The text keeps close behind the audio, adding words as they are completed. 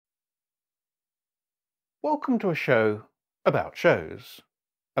Welcome to a show about shows,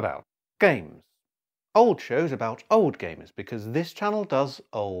 about games. Old shows about old gamers, because this channel does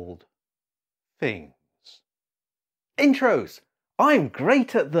old things. Intros! I'm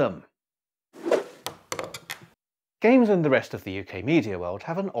great at them! Games and the rest of the UK media world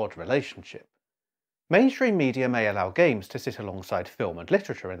have an odd relationship. Mainstream media may allow games to sit alongside film and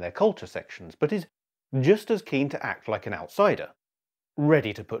literature in their culture sections, but is just as keen to act like an outsider,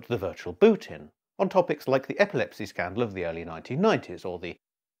 ready to put the virtual boot in, on topics like the epilepsy scandal of the early 1990s or the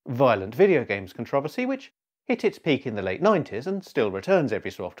violent video games controversy which hit its peak in the late 90s and still returns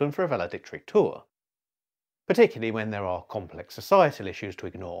every so often for a valedictory tour. Particularly when there are complex societal issues to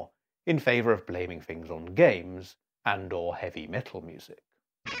ignore in favour of blaming things on games and/or heavy metal music.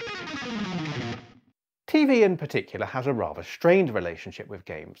 TV in particular has a rather strained relationship with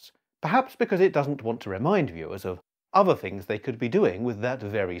games, perhaps because it doesn't want to remind viewers of other things they could be doing with that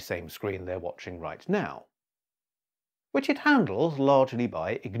very same screen they're watching right now, which it handles largely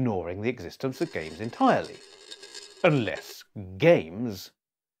by ignoring the existence of games entirely, unless games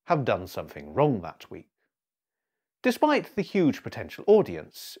have done something wrong that week. Despite the huge potential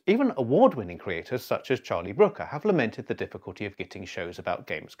audience, even award-winning creators such as Charlie Brooker have lamented the difficulty of getting shows about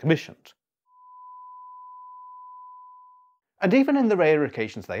games commissioned. And even in the rare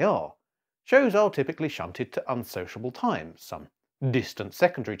occasions they are, shows are typically shunted to unsociable times, some distant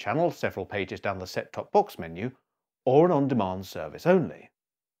secondary channel several pages down the set-top box menu, or an on-demand service only.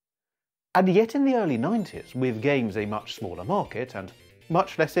 And yet in the early 90s, with games a much smaller market and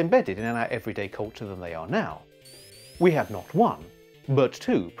much less embedded in our everyday culture than they are now, we had not one, but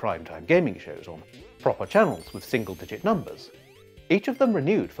two primetime gaming shows on proper channels with single-digit numbers, each of them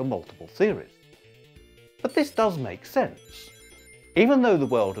renewed for multiple series. But this does make sense. Even though the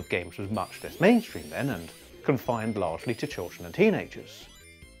world of games was much less mainstream then and confined largely to children and teenagers,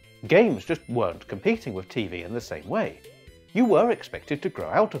 games just weren't competing with TV in the same way. You were expected to grow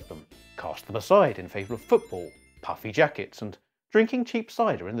out of them, cast them aside in favour of football, puffy jackets and drinking cheap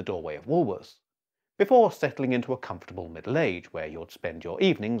cider in the doorway of Woolworths, before settling into a comfortable middle age where you'd spend your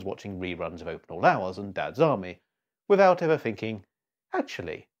evenings watching reruns of Open All Hours and Dad's Army, without ever thinking,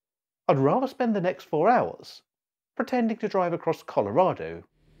 actually, I'd rather spend the next 4 hours pretending to drive across Colorado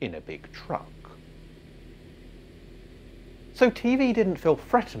in a big truck. So TV didn't feel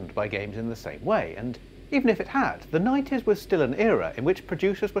threatened by games in the same way, and even if it had, the 90s was still an era in which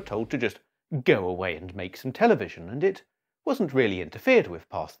producers were told to just go away and make some television, and it wasn't really interfered with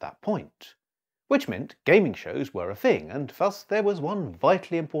past that point. Which meant gaming shows were a thing, and thus there was one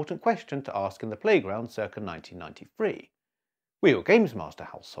vitally important question to ask in the playground circa 1993. Were you a GamesMaster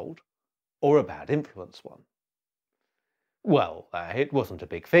household, or a bad influence one? Well, it wasn't a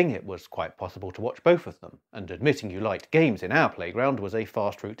big thing, it was quite possible to watch both of them, and admitting you liked games in our playground was a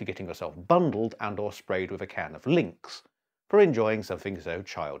fast route to getting yourself bundled and/or sprayed with a can of Lynx for enjoying something so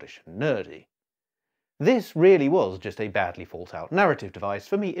childish and nerdy. This really was just a badly thought-out narrative device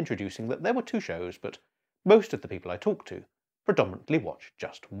for me introducing that there were two shows, but most of the people I talked to predominantly watched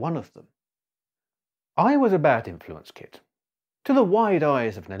just one of them. I was a bad influence kid. To the wide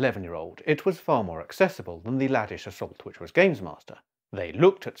eyes of an 11-year-old, it was far more accessible than the laddish assault which was GamesMaster. They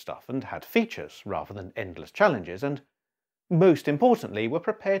looked at stuff and had features rather than endless challenges, and most importantly were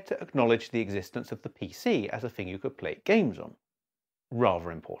prepared to acknowledge the existence of the PC as a thing you could play games on.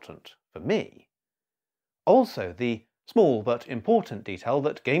 Rather important for me. Also, the small but important detail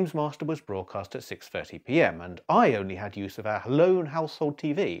that GamesMaster was broadcast at 6:30 PM and I only had use of our lone household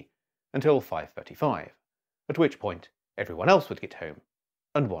TV until 5:35, at which point everyone else would get home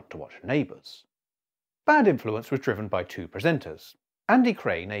and want to watch Neighbours. Bad Influence was driven by two presenters. Andy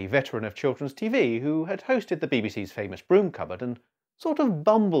Crane, a veteran of children's TV who had hosted the BBC's famous Broom Cupboard and sort of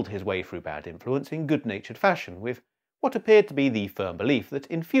bumbled his way through Bad Influence in good-natured fashion with what appeared to be the firm belief that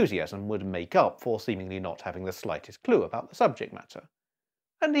enthusiasm would make up for seemingly not having the slightest clue about the subject matter.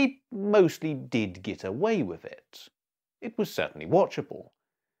 And he mostly did get away with it. It was certainly watchable.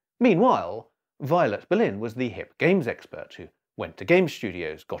 Meanwhile, Violet Berlin was the hip games expert who went to game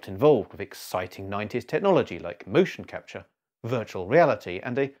studios, got involved with exciting 90s technology like motion capture, virtual reality,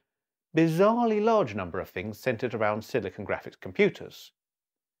 and a bizarrely large number of things centred around Silicon Graphics computers,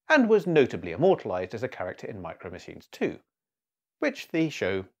 and was notably immortalised as a character in Micro Machines 2, which the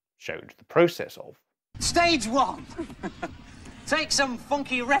show showed the process of. Stage 1. Take some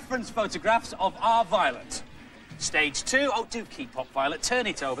funky reference photographs of our Violet. Stage 2, oh, do keep up, Violet, turn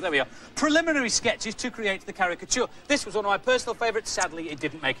it over, there we are. Preliminary sketches to create the caricature. This was one of my personal favourites, sadly it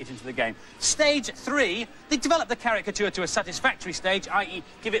didn't make it into the game. Stage 3, they develop the caricature to a satisfactory stage, i.e.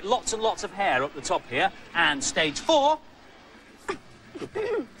 give it lots and lots of hair up the top here. And stage 4,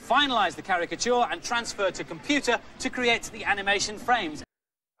 finalise the caricature and transfer to computer to create the animation frames.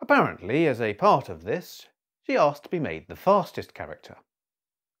 Apparently, as a part of this, she asked to be made the fastest character.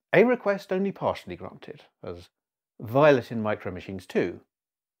 A request only partially granted, as Violet in Micro Machines 2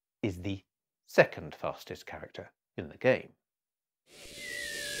 is the second fastest character in the game.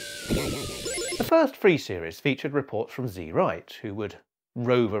 The first free series featured reports from Z Wright, who would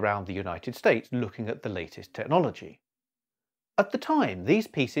rove around the United States looking at the latest technology. At the time, these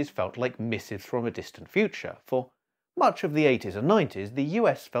pieces felt like missives from a distant future. For much of the 80s and 90s, the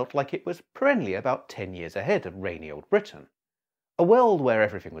US felt like it was perennially about 10 years ahead of rainy old Britain. A world where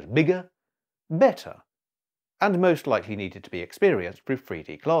everything was bigger, better, and most likely needed to be experienced through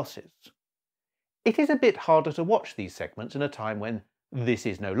 3D glasses. It is a bit harder to watch these segments in a time when this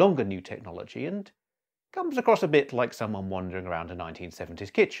is no longer new technology and comes across a bit like someone wandering around a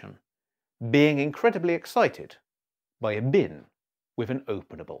 1970s kitchen, being incredibly excited by a bin with an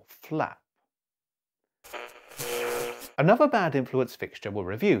openable flap. Another bad influence fixture were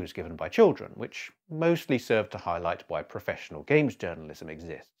reviews given by children, which mostly served to highlight why professional games journalism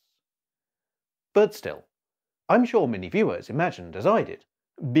exists. But still, I'm sure many viewers imagined, as I did,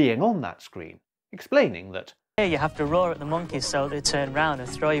 being on that screen, explaining that you have to roar at the monkeys so they turn round and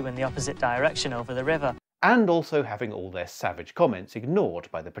throw you in the opposite direction over the river. And also having all their savage comments ignored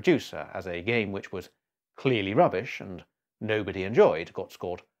by the producer, as a game which was clearly rubbish and nobody enjoyed got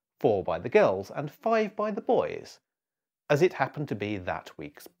scored 4 by the girls and 5 by the boys, as it happened to be that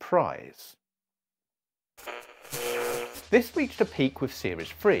week's prize. This reached a peak with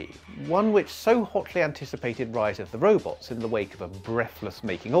Series 3, one which so hotly anticipated Rise of the Robots in the wake of a breathless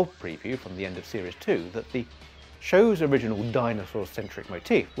making-of preview from the end of Series 2 that the show's original dinosaur-centric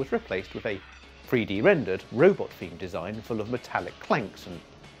motif was replaced with a 3D-rendered, robot-themed design full of metallic clanks and,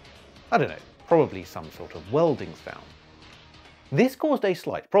 I don't know, probably some sort of welding sound. This caused a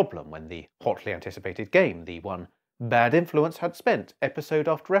slight problem when the hotly anticipated game, the one Bad Influence had spent episode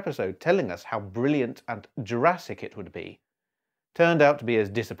after episode telling us how brilliant and Jurassic it would be, turned out to be as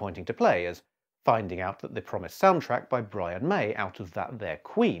disappointing to play as finding out that the promised soundtrack by Brian May out of that there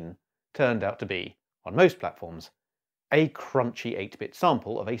Queen turned out to be, on most platforms, a crunchy 8-bit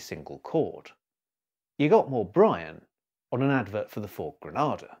sample of a single chord. You got more Brian on an advert for the Ford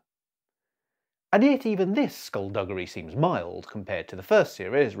Granada. And yet even this skullduggery seems mild compared to the first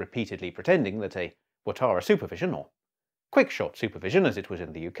series repeatedly pretending that a Watara Supervision, or Quickshot Supervision as it was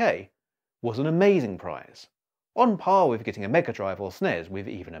in the UK, was an amazing prize, on par with getting a Mega Drive or SNES with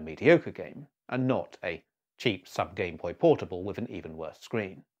even a mediocre game, and not a cheap sub-Game Boy Portable with an even worse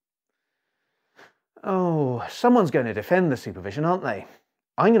screen. Oh, someone's going to defend the Supervision, aren't they?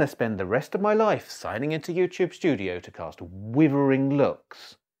 I'm going to spend the rest of my life signing into YouTube Studio to cast withering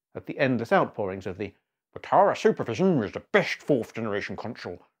looks at the endless outpourings of the Watara Supervision is the best 4th generation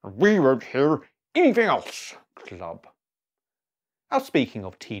console, and we won't hear anything else club. Now, speaking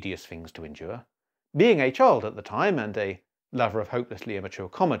of tedious things to endure, being a child at the time and a lover of hopelessly immature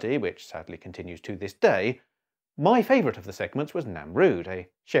comedy, which sadly continues to this day, my favourite of the segments was Namrud, a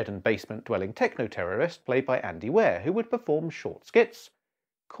shed and basement dwelling techno-terrorist played by Andy Ware, who would perform short skits,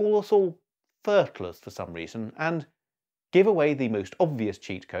 call us all Fertlers for some reason, and give away the most obvious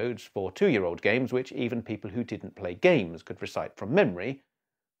cheat codes for 2-year-old games which even people who didn't play games could recite from memory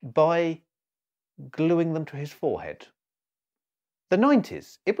by gluing them to his forehead. The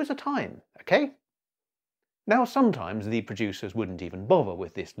 90s, it was a time, okay? Now sometimes the producers wouldn't even bother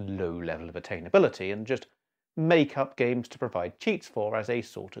with this low level of attainability and just make up games to provide cheats for as a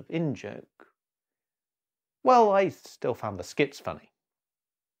sort of in-joke. Well, I still found the skits funny.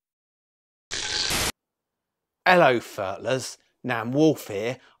 Hello, Fertlers. Nam Wolf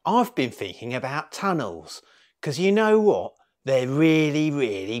here. I've been thinking about tunnels, because you know what? They're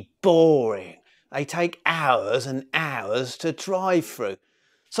really boring. They take hours and hours to drive through.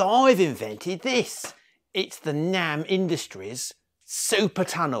 So I've invented this. It's the Nam Industries Super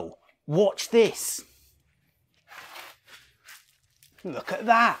Tunnel. Watch this. Look at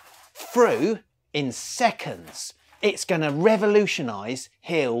that. Through in seconds. It's going to revolutionise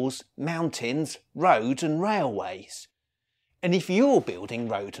hills, mountains, roads and railways. And if you're building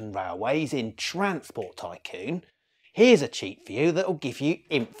roads and railways in Transport Tycoon, here's a cheat for you that'll give you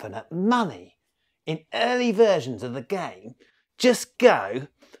infinite money. In early versions of the game, just go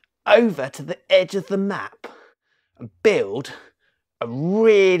over to the edge of the map and build a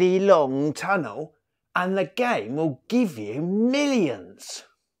really long tunnel and the game will give you millions.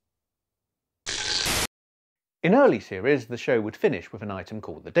 In early series, the show would finish with an item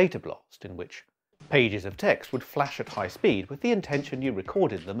called the Data Blast, in which pages of text would flash at high speed with the intention you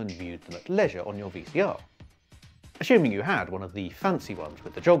recorded them and viewed them at leisure on your VCR. assuming you had one of the fancy ones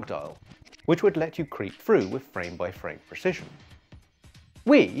with the jog dial, which would let you creep through with frame-by-frame precision.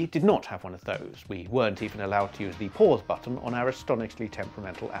 We did not have one of those. We weren't even allowed to use the pause button on our astonishingly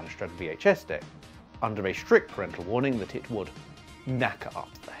temperamental Amstrad VHS deck, under a strict parental warning that it would knacker up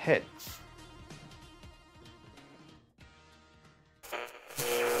the heads.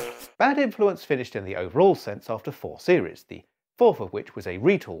 Bad Influence finished in the overall sense after 4 series, the 4th of which was a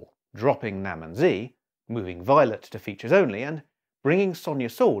retool, dropping Nam and Z, moving Violet to features only, and bringing Sonia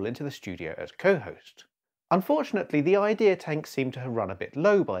Saul into the studio as co-host. Unfortunately, the idea tank seemed to have run a bit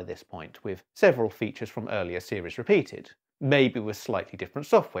low by this point, with several features from earlier series repeated, maybe with slightly different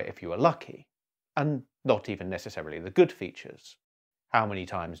software if you were lucky, and not even necessarily the good features. How many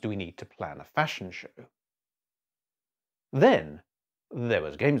times do we need to plan a fashion show? Then there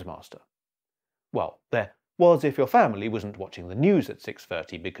was GamesMaster. Well, there was if your family wasn't watching the news at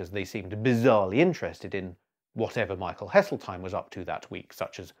 6:30 because they seemed bizarrely interested in whatever Michael Heseltine was up to that week,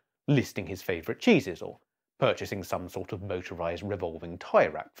 such as listing his favourite cheeses or purchasing some sort of motorised revolving tie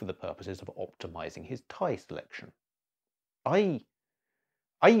rack for the purposes of optimising his tie selection. I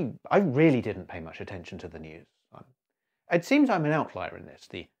really didn't pay much attention to the news. It seems I'm an outlier in this,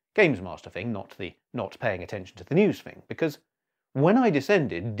 the GamesMaster thing, not the not paying attention to the news thing, because when I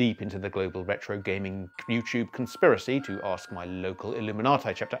descended deep into the global retro gaming YouTube conspiracy to ask my local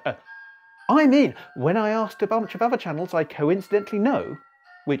Illuminati chapter, when I asked a bunch of other channels I coincidentally know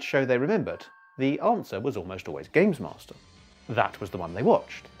which show they remembered, the answer was almost always GamesMaster. That was the one they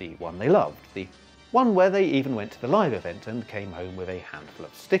watched, the one they loved, the one where they even went to the live event and came home with a handful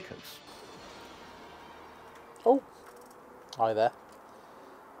of stickers. Oh, hi there.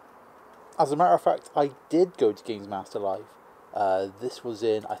 As a matter of fact, I did go to GamesMaster Live. This was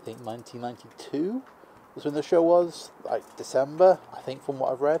in, I think, 1992 was when the show was, like December, I think, from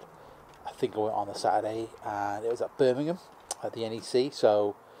what I've read. I think I went on a Saturday, and it was at Birmingham at the NEC,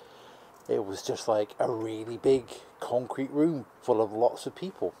 so it was just like a really big concrete room full of lots of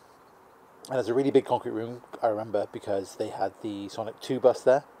people. And it's a really big concrete room, I remember, because they had the Sonic 2 bus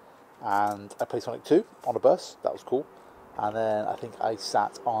there, and I played Sonic 2 on a bus. That was cool. And then I think I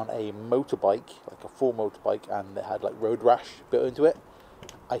sat on a motorbike, like a full motorbike, and it had like Road Rash built into it.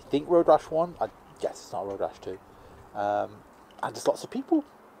 I think Road Rash 1, I guess it's not Road Rash 2. And just lots of people.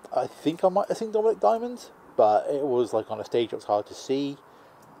 I think I might have seen Dominic Diamond, but it was like on a stage that was hard to see.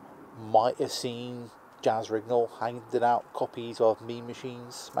 Might have seen Jazz Rignall handing out copies of Mean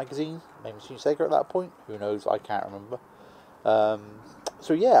Machines magazine, Mean Machine Sega at that point. Who knows? I can't remember.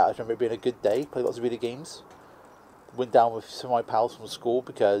 So yeah, I remember it being a good day. Played lots of video games. Went down with some of my pals from school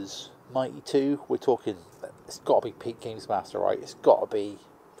because 92, we're talking, it's got to be peak GamesMaster, right? It's got to be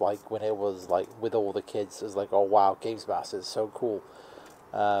like when it was like with all the kids. It was like, oh wow, GamesMaster is so cool.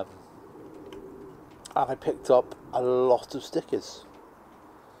 And I picked up a lot of stickers.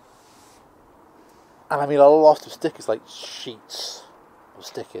 And I mean a lot of stickers, like sheets of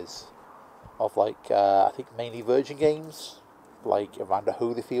stickers of like, I think mainly Virgin Games. Like Evander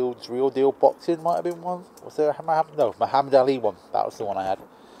Holyfield's Real Deal Boxing might have been one. Was there a Muhammad Ali one? That was the one I had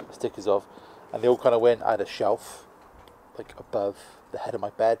stickers of. And they all kind of went, I had a shelf like above the head of my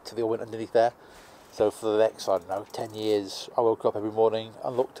bed, so they all went underneath there. So for the next, I don't know, 10 years, I woke up every morning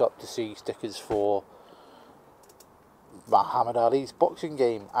and looked up to see stickers for Muhammad Ali's boxing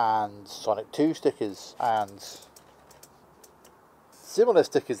game and Sonic 2 stickers and similar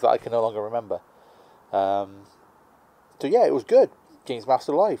stickers that I can no longer remember. So yeah, it was good.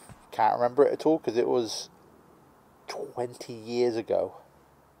 GamesMaster Live. Can't remember it at all because it was 20 years ago.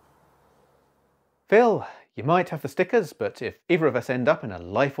 Phil, you might have the stickers, but if either of us end up in a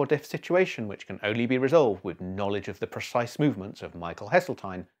life or death situation which can only be resolved with knowledge of the precise movements of Michael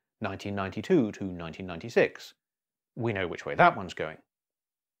Heseltine, 1992 to 1996, we know which way that one's going.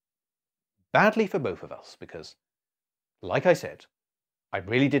 Badly for both of us, because, like I said, I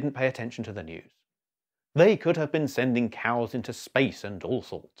really didn't pay attention to the news. They could have been sending cows into space and all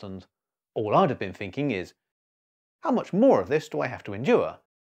sorts, and all I'd have been thinking is, how much more of this do I have to endure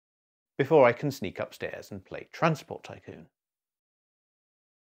before I can sneak upstairs and play Transport Tycoon?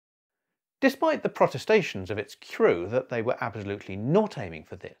 Despite the protestations of its crew that they were absolutely not aiming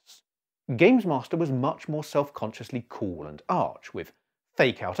for this, GamesMaster was much more self-consciously cool and arch, with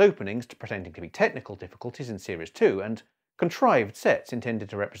fake-out openings pretending to be technical difficulties in Series 2 and contrived sets intended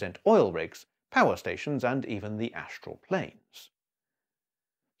to represent oil rigs, power stations, and even the astral planes.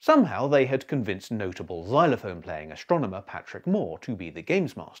 Somehow they had convinced notable xylophone-playing astronomer Patrick Moore to be the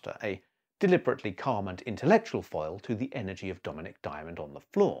GamesMaster, a deliberately calm and intellectual foil to the energy of Dominic Diamond on the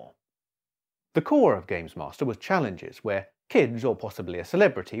floor. The core of GamesMaster was challenges, where Kids, or possibly a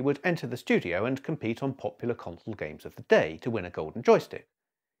celebrity, would enter the studio and compete on popular console games of the day to win a golden joystick,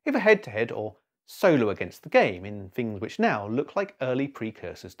 either head-to-head or solo against the game in things which now look like early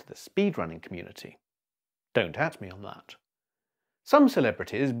precursors to the speedrunning community. Don't at me on that. Some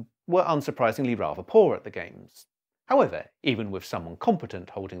celebrities were unsurprisingly rather poor at the games. However, even with someone competent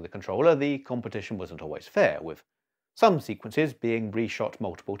holding the controller, the competition wasn't always fair, with some sequences being reshot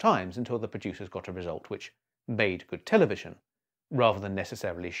multiple times until the producers got a result which made good television, rather than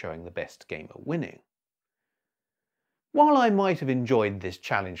necessarily showing the best gamer winning. While I might have enjoyed this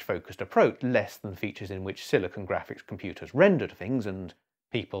challenge-focused approach less than features in which silicon graphics computers rendered things and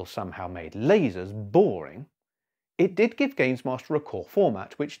people somehow made lasers boring, it did give GamesMaster a core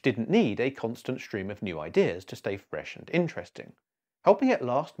format which didn't need a constant stream of new ideas to stay fresh and interesting, helping it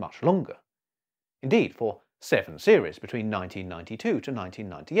last much longer. Indeed, for 7 series between 1992 to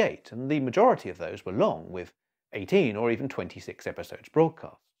 1998, and the majority of those were long, with 18 or even 26 episodes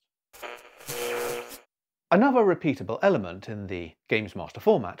broadcast. Another repeatable element in the GamesMaster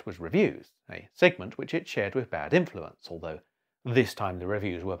format was reviews, a segment which it shared with Bad Influence, although this time the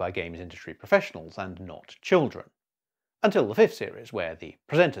reviews were by games industry professionals and not children, until the 5th series where the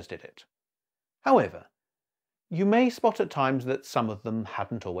presenters did it. However, you may spot at times that some of them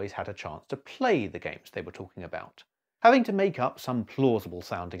hadn't always had a chance to play the games they were talking about, having to make up some plausible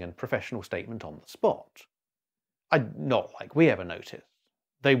sounding and professional statement on the spot. Not like we ever noticed.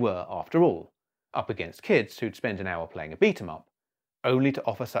 They were, after all, up against kids who'd spend an hour playing a beat-em-up, only to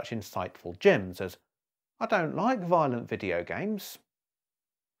offer such insightful gems as, "I don't like violent video games."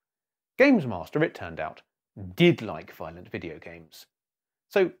 GamesMaster, it turned out, did like violent video games.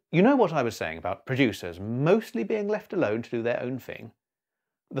 So, you know what I was saying about producers mostly being left alone to do their own thing?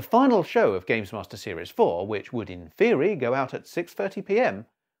 The final show of GamesMaster Series 4, which would in theory go out at 6:30 PM,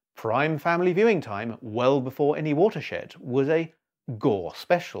 prime family viewing time well before any Watershed, was a gore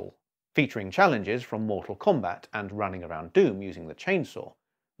special, featuring challenges from Mortal Kombat and running around Doom using the chainsaw,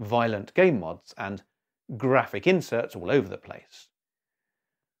 violent game mods, and graphic inserts all over the place.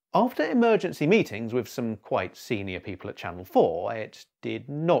 After emergency meetings with some quite senior people at Channel 4, it did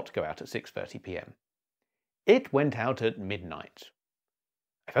not go out at 6:30 PM. It went out at midnight.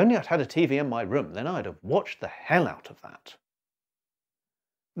 If only I'd had a TV in my room, then I'd have watched the hell out of that.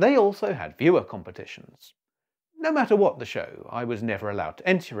 They also had viewer competitions. No matter what the show, I was never allowed to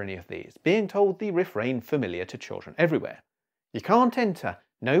enter any of these, being told the refrain familiar to children everywhere. "You can't enter.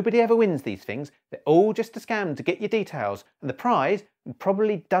 Nobody ever wins these things. They're all just a scam to get your details, and the prize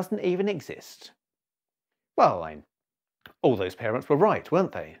probably doesn't even exist." Well, all those parents were right,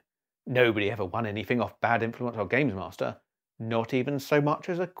 weren't they? Nobody ever won anything off Bad Influence or GamesMaster, not even so much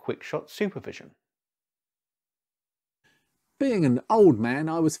as a quick-shot supervision. Being an old man,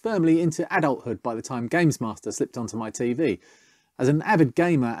 I was firmly into adulthood by the time GamesMaster slipped onto my TV. As an avid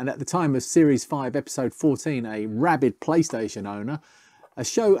gamer and at the time of Series 5 Episode 14 a rabid PlayStation owner, a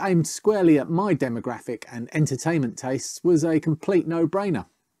show aimed squarely at my demographic and entertainment tastes was a complete no-brainer.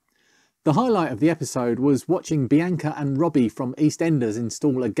 The highlight of the episode was watching Bianca and Robbie from EastEnders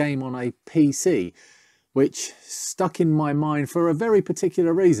install a game on a PC, which stuck in my mind for a very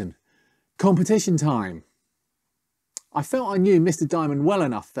particular reason. Competition time! I felt I knew Mr. Diamond well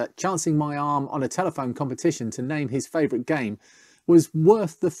enough that chancing my arm on a telephone competition to name his favourite game was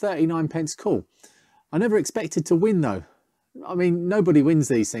worth the 39p call. I never expected to win though. I mean, nobody wins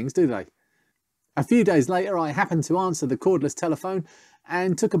these things, do they? A few days later I happened to answer the cordless telephone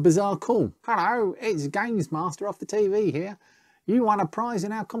and took a bizarre call. "Hello, it's GamesMaster off the TV here. You won a prize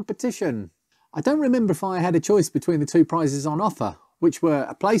in our competition." I don't remember if I had a choice between the two prizes on offer, which were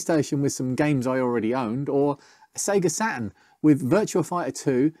a PlayStation with some games I already owned, or a Sega Saturn with Virtua Fighter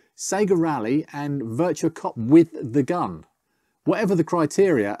 2, Sega Rally and Virtua Cop with the gun. Whatever the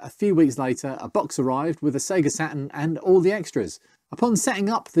criteria, a few weeks later a box arrived with a Sega Saturn and all the extras. Upon setting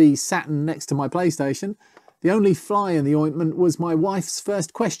up the Saturn next to my PlayStation, the only fly in the ointment was my wife's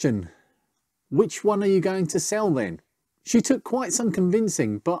first question. "Which one are you going to sell then?" She took quite some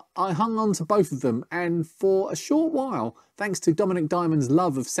convincing, but I hung on to both of them, and for a short while, thanks to Dominic Diamond's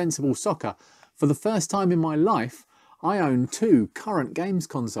love of sensible soccer, for the first time in my life, I own 2 current games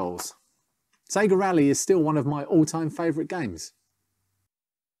consoles. Sega Rally is still one of my all-time favourite games.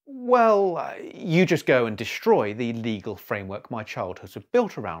 Well, you just go and destroy the legal framework my childhood had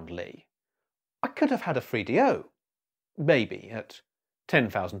built around Lee. I could have had a 3DO. Maybe, at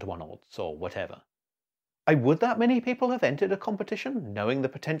 10,000 to 1 odds, or whatever. Would that many people have entered a competition, knowing the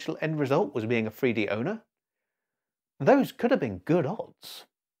potential end result was being a 3D owner? Those could have been good odds.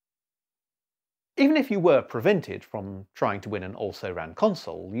 Even if you were prevented from trying to win an also-ran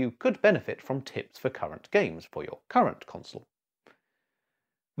console, you could benefit from tips for current games for your current console.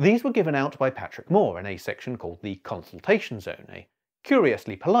 These were given out by Patrick Moore in a section called the Consultation Zone, a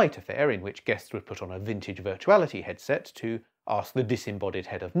curiously polite affair in which guests would put on a vintage virtuality headset to ask the disembodied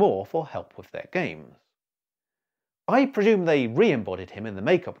head of Moore for help with their games. I presume they re-embodied him in the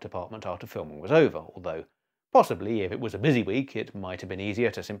makeup department after filming was over, although possibly if it was a busy week it might have been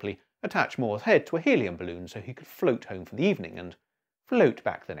easier to simply attach Moore's head to a helium balloon so he could float home for the evening and float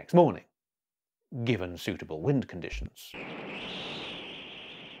back the next morning, given suitable wind conditions.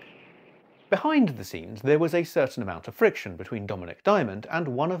 Behind the scenes, there was a certain amount of friction between Dominic Diamond and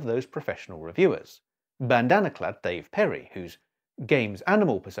one of those professional reviewers, bandana-clad Dave Perry, whose games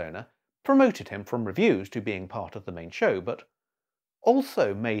animal persona promoted him from reviews to being part of the main show, but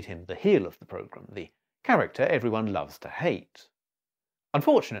also made him the heel of the programme, the character everyone loves to hate.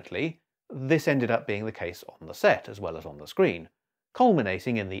 Unfortunately, this ended up being the case on the set as well as on the screen,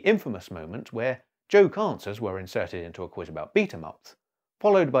 culminating in the infamous moment where joke answers were inserted into a quiz about beat-em-ups,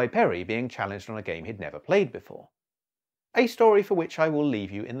 followed by Perry being challenged on a game he'd never played before. A story for which I will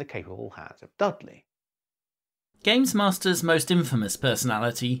leave you in the capable hands of Dudley. GamesMaster's most infamous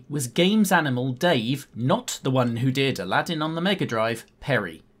personality was Games Animal Dave, not the one who did Aladdin on the Mega Drive,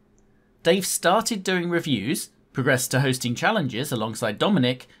 Perry. Dave started doing reviews, progressed to hosting challenges alongside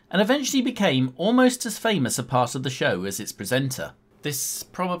Dominic, and eventually became almost as famous a part of the show as its presenter. This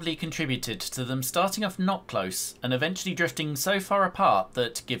probably contributed to them starting off not close and eventually drifting so far apart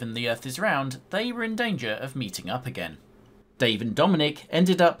that, given the Earth is round, they were in danger of meeting up again. Dave and Dominic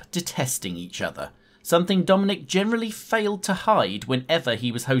ended up detesting each other, something Dominic generally failed to hide whenever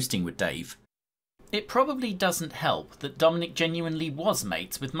he was hosting with Dave. It probably doesn't help that Dominic genuinely was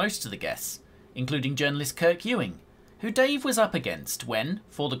mates with most of the guests, including journalist Kirk Ewing, who Dave was up against when,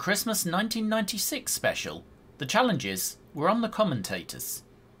 for the Christmas 1996 special, the challenges were on the commentators.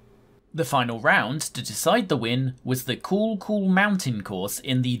 The final round to decide the win was the Cool Cool Mountain course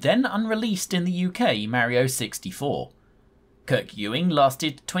in the then unreleased in the UK Mario 64. Kirk Ewing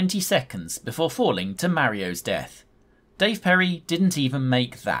lasted 20 seconds before falling to Mario's death. Dave Perry didn't even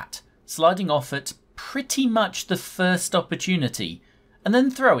make that, sliding off at pretty much the first opportunity, and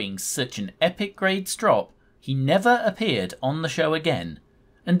then throwing such an epic grades drop he never appeared on the show again,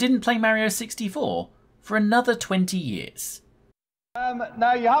 and didn't play Mario 64 for another 20 years.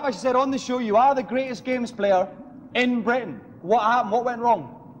 Now, you have actually said on the show you are the greatest games player in Britain. What happened? What went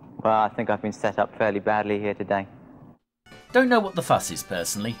wrong? Well, I think I've been set up fairly badly here today. Don't know what the fuss is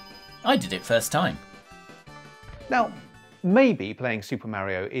personally. I did it first time. Now, maybe playing Super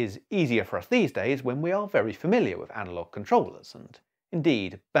Mario is easier for us these days when we are very familiar with analog controllers, and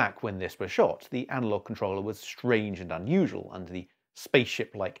indeed, back when this was shot, the analog controller was strange and unusual, and the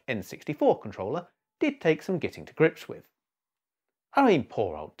spaceship-like N64 controller did take some getting to grips with. I mean,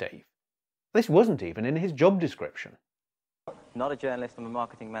 poor old Dave. This wasn't even in his job description. Not a journalist, I'm a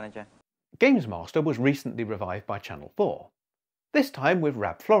marketing manager. GamesMaster was recently revived by Channel 4, this time with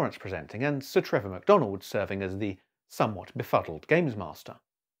Rab Florence presenting and Sir Trevor MacDonald serving as the somewhat befuddled GamesMaster.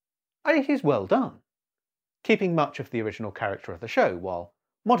 And it is well done, keeping much of the original character of the show while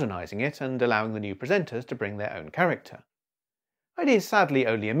modernising it and allowing the new presenters to bring their own character. It is sadly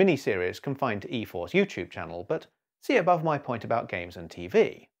only a mini-series confined to E4's YouTube channel, but see above my point about games and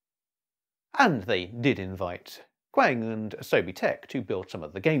TV. And they did invite Quang and Asobi Tech to build some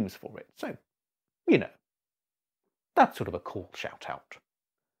of the games for it, so, you know, that's sort of a cool shout-out.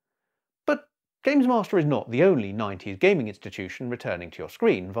 But GamesMaster is not the only 90s gaming institution returning to your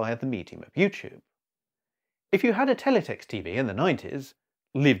screen via the medium of YouTube. If you had a teletext TV in the 90s,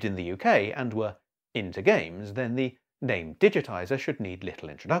 lived in the UK, and were into games, then the name Digitiser should need little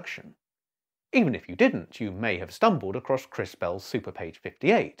introduction. Even if you didn't, you may have stumbled across Chris Bell's Super Page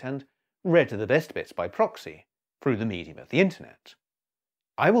 58 and read the best bits by proxy through the medium of the internet.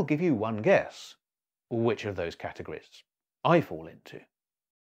 I will give you one guess which of those categories I fall into.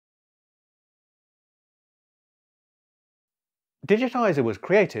 Digitiser was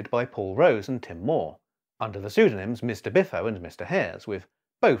created by Paul Rose and Tim Moore, under the pseudonyms Mr. Biffo and Mr. Hares, with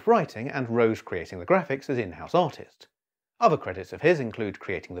both writing and Rose creating the graphics as in-house artist. Other credits of his include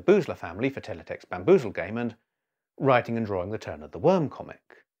creating the Boozler family for Teletext's Bamboozle game and writing and drawing the Turn of the Worm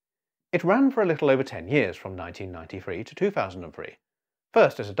comic. It ran for a little over 10 years from 1993 to 2003,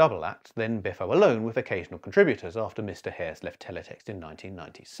 first as a double act, then Biffo alone with occasional contributors after Mr. Hares left Teletext in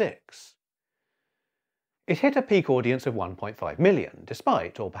 1996. It hit a peak audience of 1.5 million,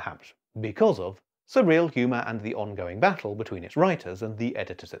 despite, or perhaps because of, surreal humour and the ongoing battle between its writers and the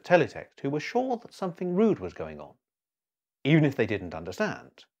editors at Teletext, who were sure that something rude was going on, even if they didn't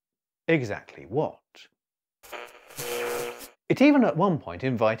understand. exactly what. It even at one point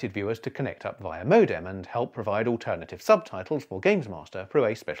invited viewers to connect up via modem and help provide alternative subtitles for GamesMaster through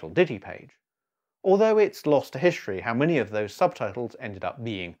a special digipage. Although it's lost to history how many of those subtitles ended up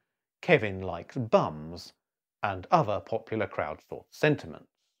being "Kevin likes bums" and other popular crowdsourced sentiments.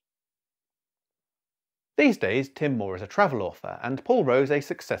 These days, Tim Moore is a travel author and Paul Rose a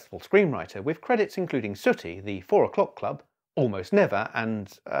successful screenwriter, with credits including Sooty, the 4 O'Clock Club, Almost Never, and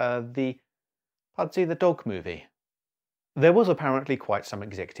the Pudsey the Dog movie. There was apparently quite some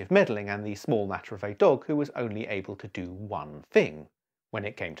executive meddling and the small matter of a dog who was only able to do one thing when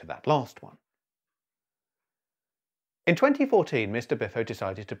it came to that last one. In 2014, Mr. Biffo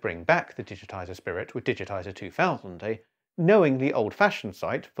decided to bring back the Digitiser spirit with Digitiser 2000, a knowingly old-fashioned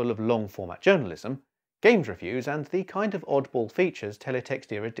site full of long-format journalism, games reviews, and the kind of oddball features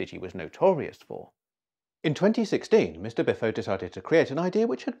teletext-era Digi was notorious for. In 2016, Mr. Biffo decided to create an idea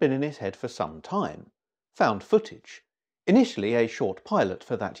which had been in his head for some time: found footage. Initially a short pilot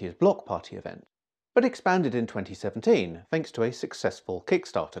for that year's Block Party event, but expanded in 2017 thanks to a successful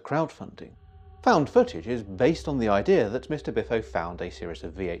Kickstarter crowdfunding. Found footage is based on the idea that Mr. Biffo found a series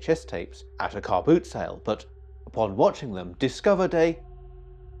of VHS tapes at a car boot sale, but upon watching them discovered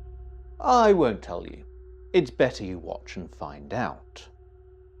I won't tell you. It's better you watch and find out.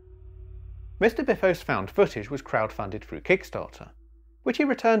 Mr. Biffo's found footage was crowdfunded through Kickstarter, which he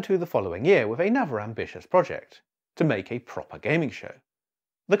returned to the following year with another ambitious project: to make a proper gaming show.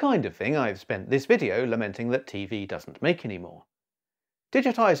 The kind of thing I've spent this video lamenting that TV doesn't make anymore.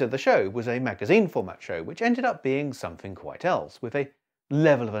 Digitiser the show was a magazine format show which ended up being something quite else, with a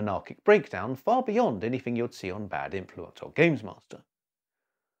level of anarchic breakdown far beyond anything you'd see on Bad Influence or GamesMaster.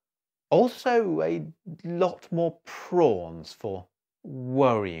 Also a lot more prawns for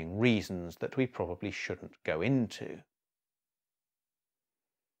worrying reasons that we probably shouldn't go into.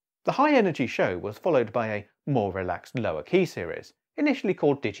 The high-energy show was followed by a more relaxed lower-key series, initially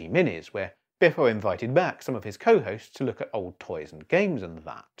called Digi Minis, where Biffo invited back some of his co-hosts to look at old toys and games and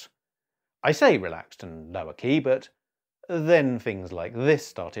that. I say relaxed and lower-key, but then things like this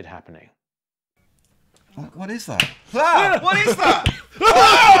started happening. What is that? Ah, what is that?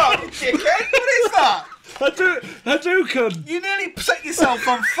 Oh, chicken! What is that? Hadouken! You nearly set yourself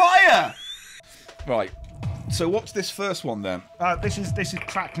on fire! Right. So what's this first one then? This is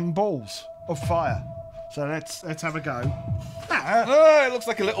crackling balls of fire. So let's have a go. Oh, it looks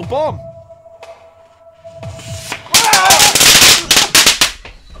like a little bomb.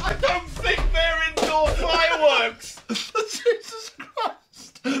 I don't think they're indoor fireworks. Jesus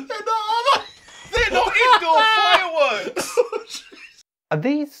Christ! They're not, are they? They're not indoor fireworks. And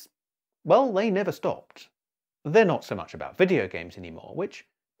these, well, they never stopped. They're not so much about video games anymore, which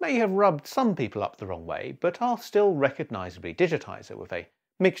may have rubbed some people up the wrong way, but are still recognisably Digitiser, with a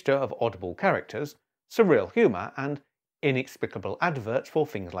mixture of audible characters, surreal humour, and inexplicable adverts for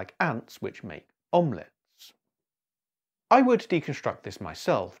things like ants which make omelettes. I would deconstruct this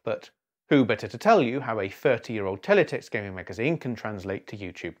myself, but who better to tell you how a 30-year-old teletext gaming magazine can translate to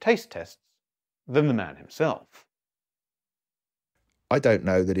YouTube taste tests than the man himself? I don't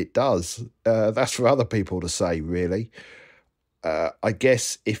know that it does. That's for other people to say, really. I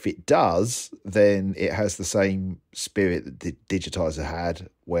guess if it does, then it has the same spirit that Digitiser had,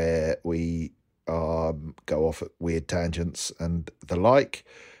 where we go off at weird tangents and the like.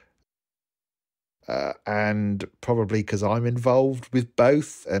 And probably because I'm involved with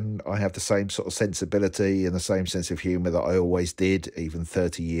both, and I have the same sort of sensibility and the same sense of humour that I always did, even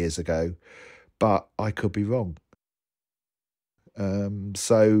 30 years ago. But I could be wrong.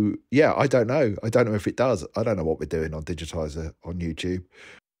 So yeah, I don't know. I don't know if it does. I don't know what we're doing on Digitiser on YouTube.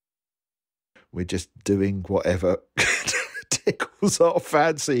 We're just doing whatever tickles our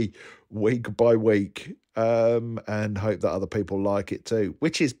fancy week by week, and hope that other people like it too,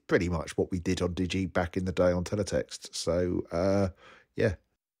 which is pretty much what we did on Digi back in the day on teletext. So yeah.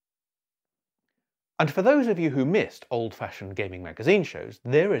 And for those of you who missed old-fashioned gaming magazine shows,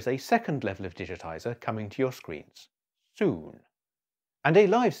 there is a second level of Digitiser coming to your screens soon. And a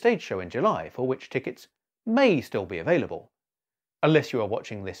live stage show in July, for which tickets may still be available, unless you are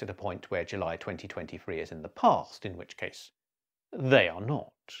watching this at a point where July 2023 is in the past, in which case they are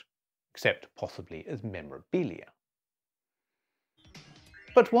not, except possibly as memorabilia.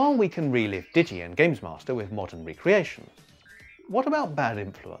 But while we can relive Digi and GamesMaster with modern recreation, what about Bad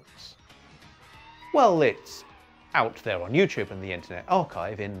Influence? Well, it's out there on YouTube and the Internet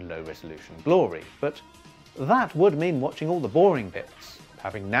Archive in low-resolution glory, but that would mean watching all the boring bits,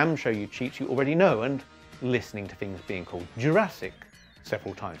 having Nam show you cheats you already know, and listening to things being called Jurassic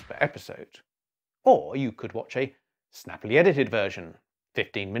several times per episode. Or you could watch a snappily edited version,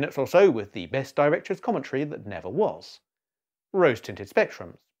 15 minutes or so with the best director's commentary that never was. Rose-tinted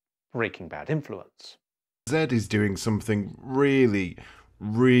spectrums, Breaking Bad influence. Zed is doing something really,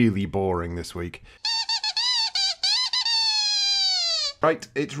 really boring this week. Right,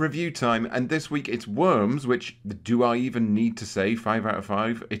 it's review time, and this week it's Worms, which, do I even need to say 5 out of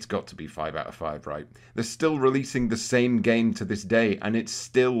 5? It's got to be 5 out of 5, right? They're still releasing the same game to this day, and it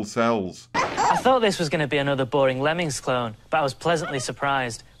still sells. I thought this was going to be another boring Lemmings clone, but I was pleasantly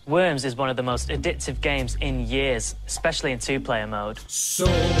surprised. Worms is one of the most addictive games in years, especially in two-player mode. So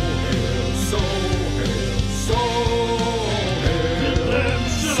hail, so hail, so hail, redemption,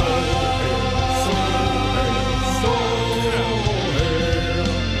 so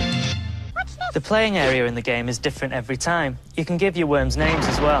The playing area in the game is different every time. You can give your worms names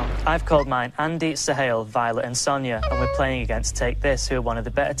as well. I've called mine Andy, Sahel, Violet and Sonia, and we're playing against Take This, who are one of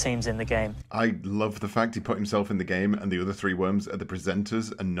the better teams in the game. I love the fact he put himself in the game and the other 3 worms are the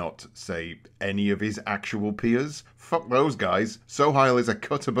presenters and not, say, any of his actual peers. Fuck those guys. Sohail is a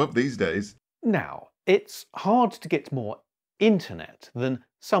cut above these days. Now, it's hard to get more internet than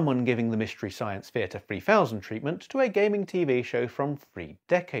someone giving the Mystery Science Theatre 3000 treatment to a gaming TV show from 3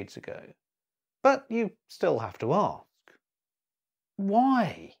 decades ago. But you still have to ask,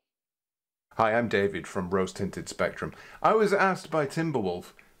 why? Hi, I'm David from Rose Tinted Spectrum. I was asked by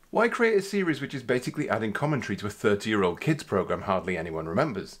Timberwolf, why create a series which is basically adding commentary to a 30-year-old kids programme hardly anyone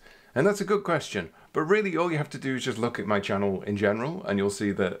remembers? And that's a good question, but really all you have to do is just look at my channel in general and you'll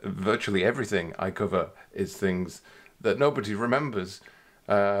see that virtually everything I cover is things that nobody remembers.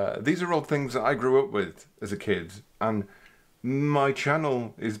 These are all things that I grew up with as a kid, and my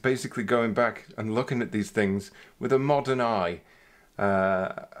channel is basically going back and looking at these things with a modern eye.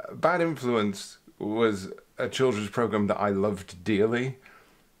 Bad Influence was a children's program that I loved dearly,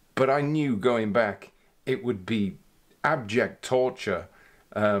 but I knew going back it would be abject torture.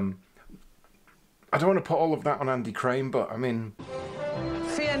 I don't want to put all of that on Andy Crane, but I mean...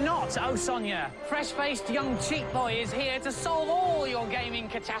 Fear not, oh Sonia. Fresh-faced young cheat boy is here to solve all your gaming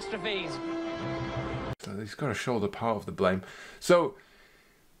catastrophes. So he's got to shoulder part of the blame. So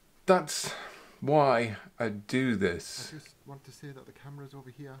that's why I do this. I just want to say that the camera's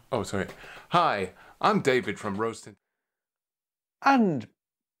over here. Oh, sorry. Hi, I'm David from Roasting. And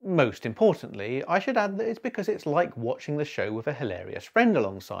most importantly, I should add that it's because it's like watching the show with a hilarious friend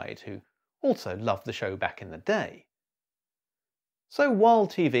alongside who also loved the show back in the day. So while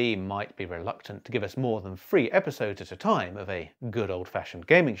TV might be reluctant to give us more than 3 episodes at a time of a good old-fashioned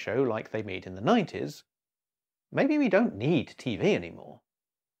gaming show like they made in the 90s, maybe we don't need TV anymore.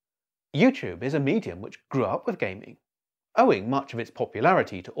 YouTube is a medium which grew up with gaming, owing much of its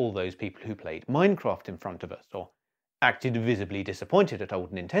popularity to all those people who played Minecraft in front of us or acted visibly disappointed at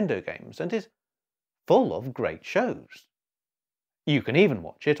old Nintendo games, and is full of great shows. You can even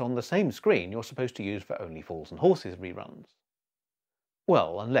watch it on the same screen you're supposed to use for Only Fools and Horses reruns.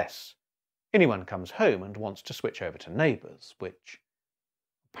 Well, unless anyone comes home and wants to switch over to Neighbours, which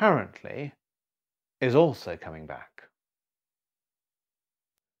apparently is also coming back.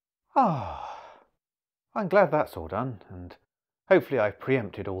 Ah, I'm glad that's all done, and hopefully I've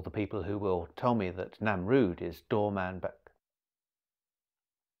preempted all the people who will tell me that Namrud is doorman back.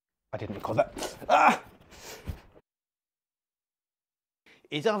 I didn't record that. Ah!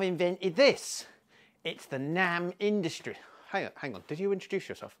 Is I've invented this. It's the NAM industry. Hang on, did you introduce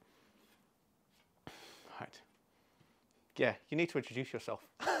yourself? Right. Yeah, you need to introduce yourself.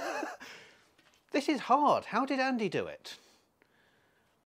 This is hard. How did Andy do it?